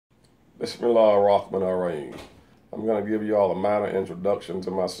Bismillah ar-Rahman ar-Rahim. I'm going to give you all a minor introduction to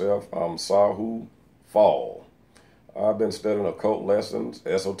myself. I'm Sahu Fall. I've been studying occult lessons,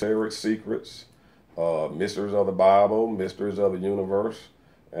 esoteric secrets, mysteries of the Bible, mysteries of the universe,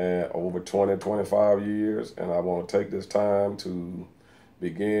 and over 20, 25 years. And I want to take this time to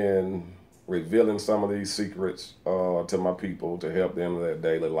begin revealing some of these secrets to my people to help them in their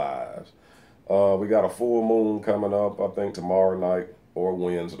daily lives. We got a full moon coming up, I think tomorrow night or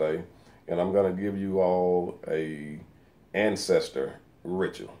Wednesday, and I'm going to give you all a ancestor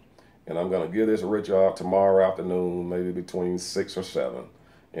ritual. And I'm going to give this ritual out tomorrow afternoon, maybe between 6 or 7.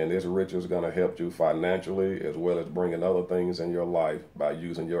 And this ritual is going to help you financially as well as bringing other things in your life by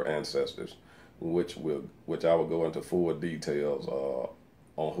using your ancestors, which I will go into full details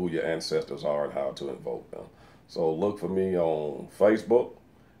on who your ancestors are and how to invoke them. So look for me on Facebook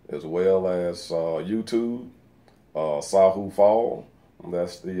as well as YouTube, Sahu Fall.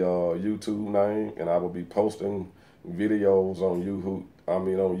 That's the YouTube name, and I will be posting videos on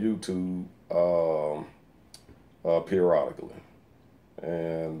YouTube periodically.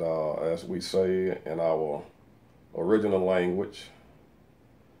 And as we say in our original language,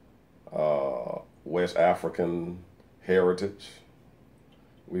 West African heritage,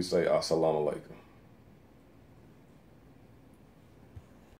 we say Assalamu alaikum.